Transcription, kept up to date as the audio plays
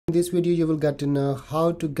In this video you will get to know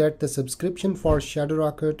how to get the subscription for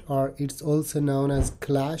Shadowrocket, or it's also known as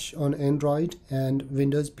Clash, on Android and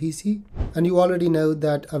Windows PC. And you already know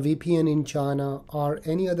that a VPN in China or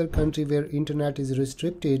any other country where internet is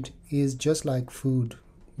restricted is just like food.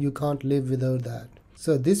 You can't live without that.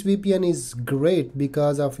 So this VPN is great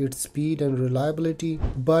because of its speed and reliability,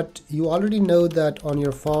 but you already know that on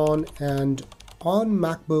your phone and on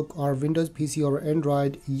MacBook or Windows PC or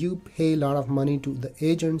Android, you pay a lot of money to the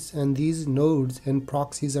agents, and these nodes and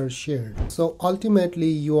proxies are shared. So ultimately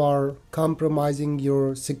you are compromising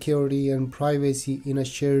your security and privacy in a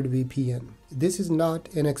shared VPN. This is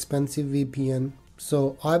not an expensive VPN.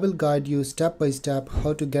 So I will guide you step by step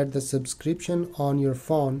how to get the subscription on your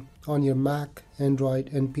phone, on your Mac,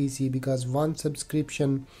 Android and PC, because one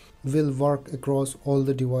subscription will work across all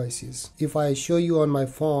the devices. If I show you on my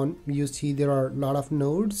phone, you see there are a lot of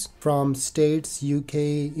nodes from states, UK,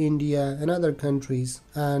 India and other countries,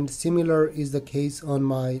 and similar is the case on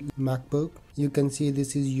my MacBook. You can see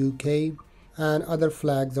this is UK and other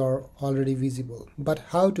flags are already visible. But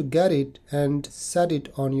how to get it and set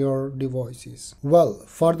it on your devices? Well,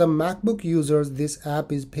 for the MacBook users, this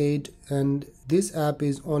app is paid, and this app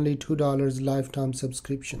is only $2 lifetime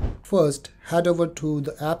subscription. First, head over to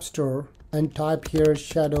the App Store and type here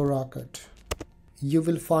Shadowrocket. You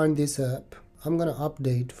will find this app. I'm gonna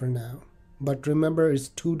update for now, but remember it's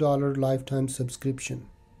 $2 lifetime subscription.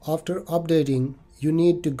 After updating, you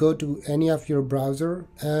need to go to any of your browser,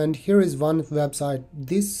 and here is one website.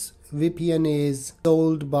 This VPN is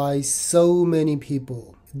sold by so many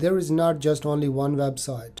people. There is not just only one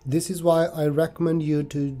website. This is why I recommend you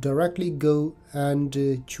to directly go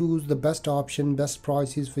and choose the best option, best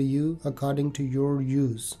prices for you according to your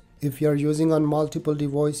use. If you are using on multiple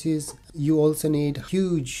devices, you also need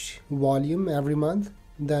huge volume every month,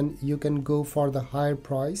 then you can go for the higher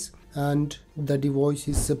price and the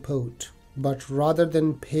devices support. But rather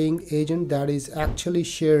than paying agent, that is actually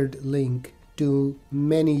shared link to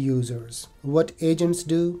many users. What agents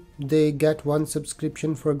do, they get one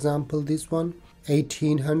subscription, for example this one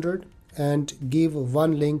 1800, and give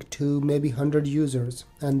one link to maybe 100 users,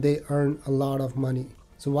 and they earn a lot of money.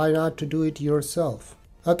 So why not to do it yourself?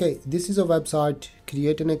 Okay, this is a website.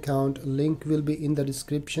 Create an account, link will be in the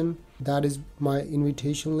description. That is my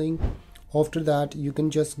invitation link. After that, you can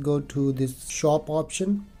just go to this shop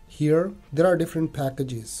option. Here there are different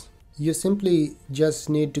packages. You simply just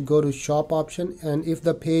need to go to shop option, and if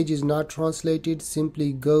the page is not translated,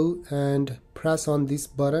 simply go and press on this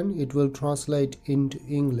button. It will translate into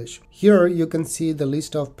English. Here you can see the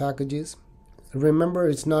list of packages. Remember,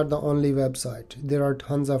 it's not the only website. There are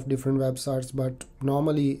tons of different websites, but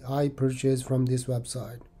normally I purchase from this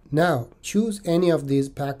website. Now choose any of these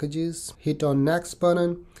packages, hit on next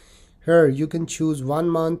button. Here you can choose 1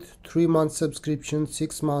 month, 3 month subscription,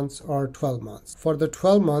 6 months or 12 months. For the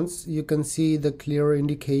 12 months, you can see the clear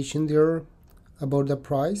indication there about the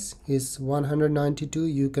price is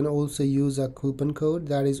 $192. You can also use a coupon code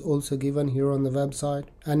that is also given here on the website.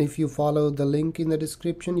 And if you follow the link in the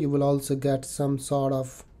description, you will also get some sort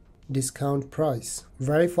of discount price.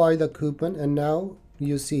 Verify the coupon, and now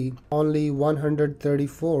you see only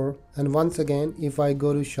 134. And once again, if I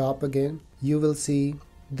go to shop again, you will see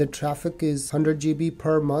the traffic is 100 GB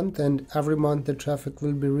per month, and every month the traffic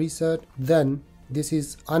will be reset. Then this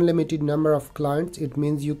is unlimited number of clients. It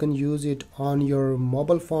means you can use it on your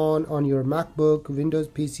mobile phone, on your MacBook, Windows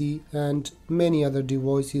PC and many other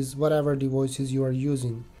devices, whatever devices you are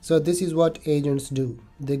using. So this is what agents do.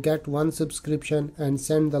 They get one subscription and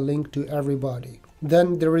send the link to everybody.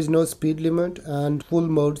 Then there is no speed limit, and full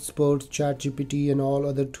mode supports ChatGPT and all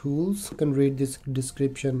other tools. You can read this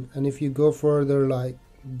description, and if you go further like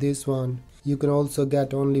this one, you can also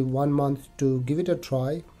get only 1 month to give it a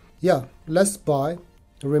try. Yeah, let's buy.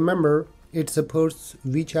 Remember, it supports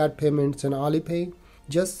WeChat payments and Alipay.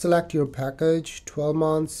 Just select your package, 12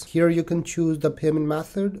 months. Here you can choose the payment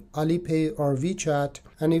method, Alipay or WeChat.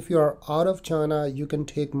 And if you are out of China, you can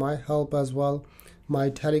take my help as well.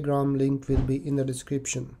 My Telegram link will be in the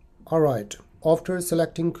description. Alright, after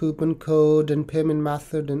selecting coupon code and payment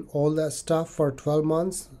method and all that stuff for 12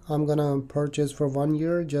 months, I'm gonna purchase for 1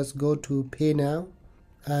 year. Just go to pay now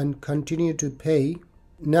and continue to pay.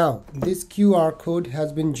 Now this QR code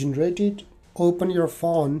has been generated. Open your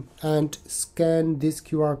phone and scan this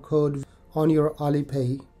QR code on your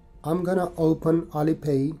Alipay. I'm gonna open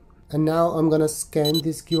Alipay, and now I'm gonna scan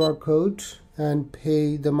this QR code and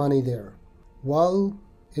pay the money there. Well,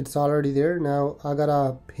 it's already there. Now I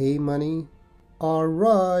gotta pay money.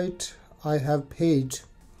 Alright, I have paid,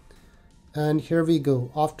 and here we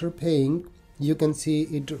go. After paying, you can see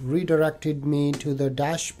it redirected me to the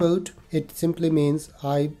dashboard. It simply means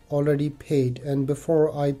I already paid, and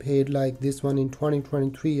before I paid, like this one in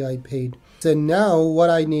 2023 I paid. So now what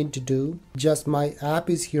I need to do, just my app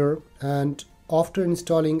is here, and after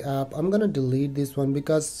installing app, I'm gonna delete this one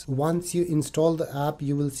because once you install the app,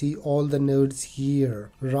 you will see all the nodes here,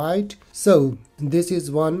 right? So this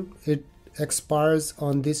is one, it expires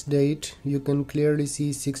on this date. You can clearly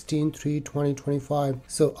see 16/3/2025.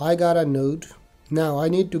 So I got a node. Now I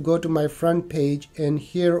need to go to my front page, and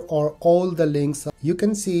here are all the links. You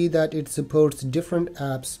can see that it supports different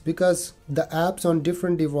apps because the apps on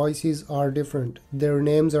different devices are different. Their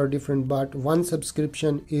names are different, but one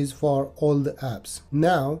subscription is for all the apps.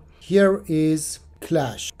 Now here is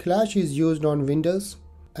Clash. Clash is used on Windows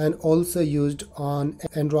and also used on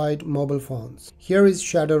Android mobile phones. Here is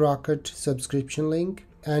Shadowrocket subscription link.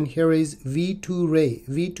 And here is 𝒕𝒉𝒂𝒍.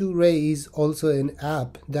 𝒕𝒉𝒂𝒍 is also an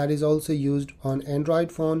app that is also used on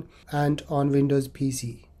Android phone and on Windows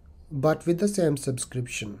PC, but with the same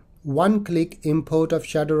subscription. One click import of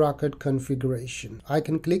Shadowrocket configuration. I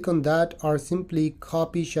can click on that or simply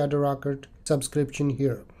copy Shadowrocket subscription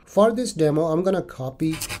here. For this demo, I'm gonna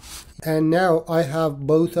copy, and now I have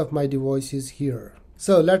both of my devices here.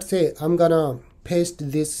 So let's say I'm gonna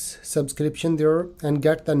paste this subscription there and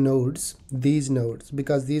get the nodes, these nodes,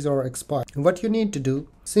 because these are expired. What you need to do,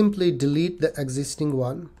 simply delete the existing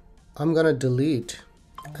one. I'm gonna delete,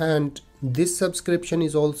 and this subscription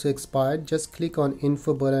is also expired. Just click on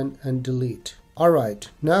info button and delete. Alright,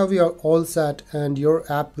 now we are all set, and your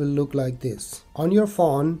app will look like this. On your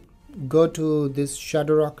phone, go to this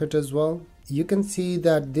Shadowrocket as well. You can see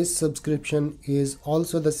that this subscription is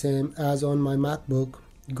also the same as on my MacBook.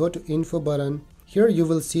 Go to info button. Here you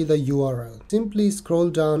will see the URL. Simply scroll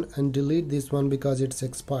down and delete this one because it's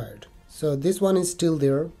expired. So this one is still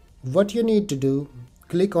there. What you need to do,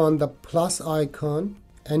 click on the plus icon,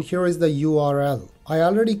 and here is the URL. I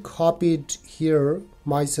already copied here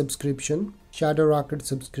my subscription, Shadowrocket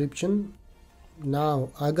subscription. Now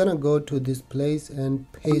I'm gonna go to this place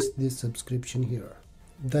and paste this subscription here.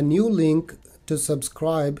 The new link to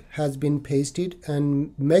subscribe has been pasted,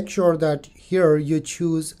 and make sure that here you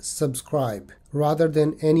choose subscribe rather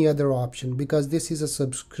than any other option because this is a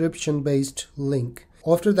subscription based link.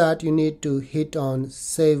 After that, you need to hit on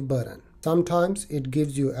save button. Sometimes it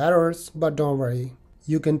gives you errors, but don't worry,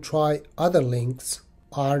 you can try other links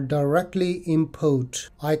or directly import.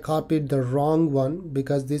 I copied the wrong one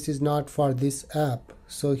because this is not for this app.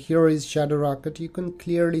 So here is Shadowrocket. You can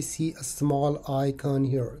clearly see a small icon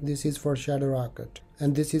here. This is for Shadowrocket,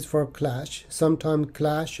 and this is for Clash. Sometimes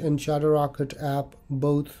Clash and Shadowrocket app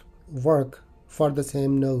both work for the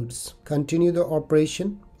same nodes. Continue the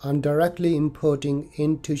operation. I'm directly importing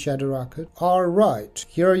into Shadowrocket. Alright,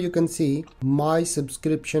 here you can see my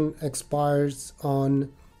subscription expires on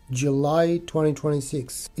July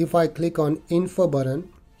 2026. If I click on info button,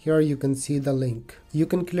 here you can see the link. You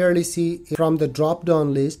can clearly see from the drop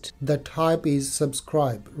down list the type is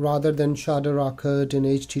subscribe rather than Shadowrocket and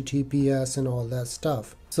HTTPS and all that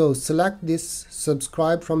stuff. So select this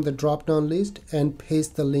subscribe from the drop down list and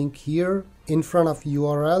paste the link here in front of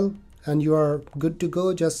URL, and you are good to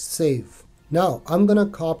go. Just save. Now I'm gonna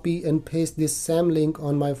copy and paste this same link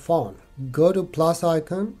on my phone. Go to plus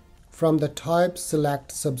icon. From the type,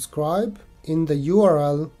 select subscribe. In the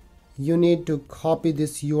URL, you need to copy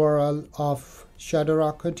this URL of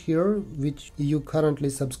Shadowrocket here, which you currently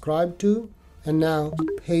subscribe to, and now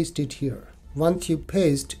paste it here. Once you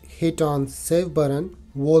paste, hit on save button.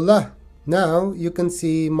 Voila! Now you can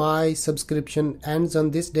see my subscription ends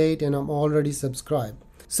on this date and I'm already subscribed.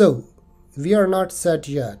 So we are not set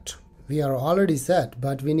yet. We are already set,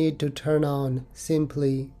 but we need to turn on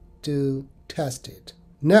simply to test it.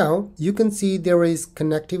 Now you can see there is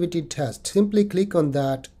connectivity test. Simply click on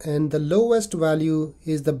that, and the lowest value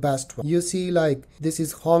is the best one. You see, like this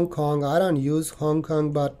is Hong Kong. I don't use Hong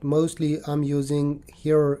Kong, but mostly I'm using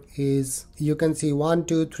here is, you can see 1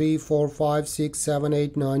 2 3 4 5 6 7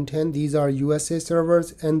 8 9 10. These are USA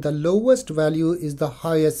servers, and the lowest value is the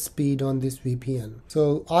highest speed on this VPN.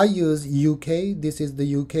 So I use UK. This is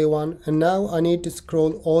the UK one, and now I need to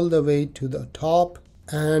scroll all the way to the top,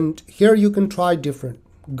 and here you can try different.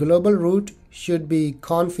 Global root should be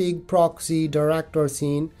config, proxy, direct, or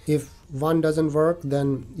scene. If one doesn't work,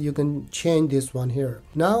 then you can change this one here.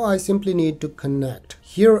 Now I simply need to connect.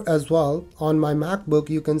 Here as well on my MacBook,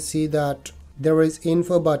 you can see that there is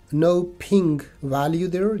info but no ping value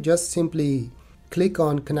there. Just simply click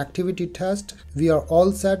on connectivity test. We are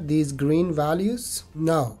all set, these green values.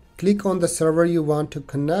 Now click on the server you want to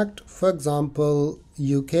connect. For example,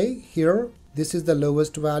 UK here. This is the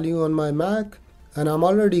lowest value on my Mac. and I'm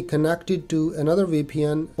already connected to another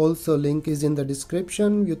VPN. Also, link is in the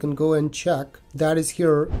description. You can go and check. That is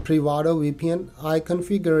here, 𝒕𝒉𝒂𝒂 VPN. I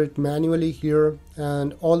configure it manually here,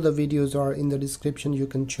 and all the videos are in the description. You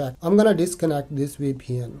can check. I'm gonna disconnect this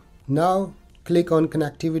VPN. Now click on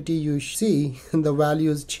connectivity. You see the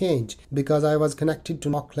values change because I was connected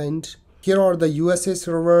to Auckland. Here are the USA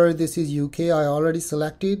server. This is UK. I already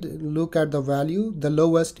selected. Look at the value. The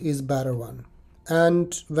lowest is better one.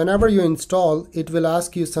 And whenever you install, it will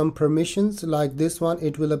ask you some permissions like this one.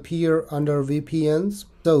 It will appear under VPNs.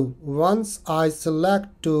 So once I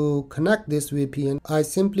select to connect this VPN, I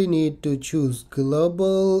simply need to choose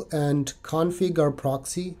global and config or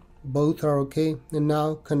proxy. Both are okay. And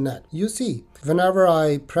now connect. You see, whenever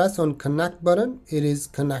I press on connect button, it is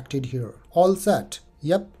connected here. All set.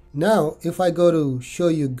 Yep. Now if I go to show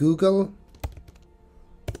you Google.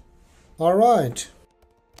 All right.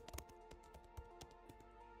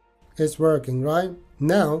 It's working, right?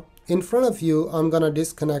 Now in front of you, I'm gonna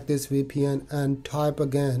disconnect this VPN and type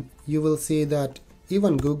again. You will see that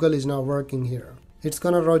even Google is not working here. It's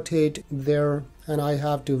gonna rotate there and I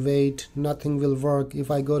have to wait. Nothing will work.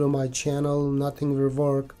 If I go to my channel, nothing will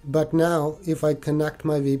work. But now if I connect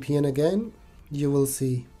my VPN again, you will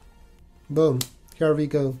see. Boom. Here we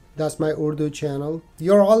go. That's my Urdu channel.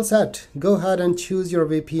 You're all set. Go ahead and choose your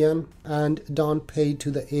VPN and don't pay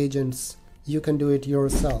to the agents. You can do it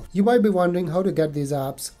yourself. You might be wondering how to get these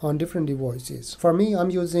apps on different devices. For me,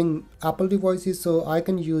 I'm using Apple devices, so I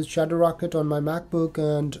can use Shadowrocket on my MacBook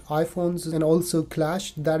and iPhones, and also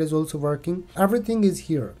Clash. That is also working. Everything is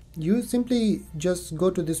here. You simply just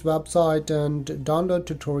go to this website and download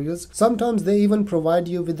tutorials. Sometimes they even provide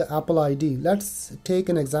you with the Apple ID. Let's take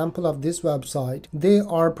an example of this website. They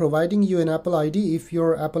are providing you an Apple ID if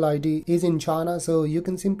your Apple ID is in China, so you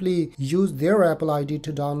can simply use their Apple ID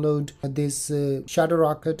to download this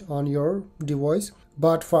Shadowrocket on your device.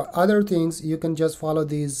 But for other things, you can just follow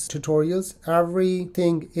these tutorials.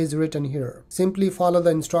 Everything is written here. Simply follow the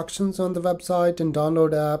instructions on the website and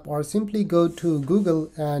download app, or simply go to Google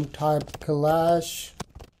and type Clash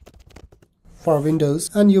for Windows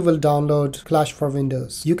and you will download Clash for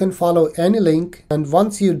Windows. You can follow any link, and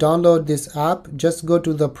once you download this app, just go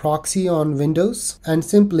to the proxy on Windows and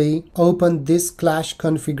simply open this Clash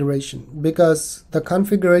configuration, because the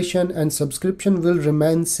configuration and subscription will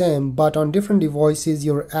remain same, but on different devices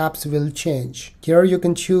your apps will change. Here you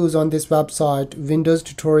can choose on this website Windows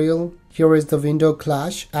tutorial. Here is the window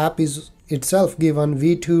Clash. App is itself given.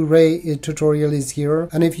 𝒕𝒉𝒂𝒂 tutorial is here,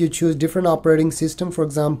 and if you choose different operating system, for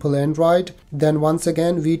example Android, then once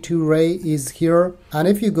again 𝒕𝒉𝒂𝒂 is here. And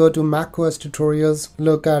if you go to macOS tutorials,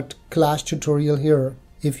 look at Clash tutorial here.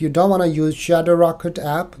 If you don't want to use Shadowrocket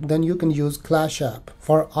app, then you can use Clash app.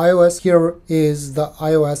 For iOS, here is the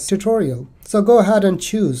iOS tutorial. So go ahead and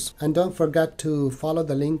choose, and don't forget to follow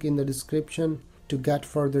the link in the description to get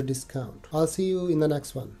further discount. I'll see you in the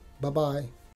next one. Bye bye.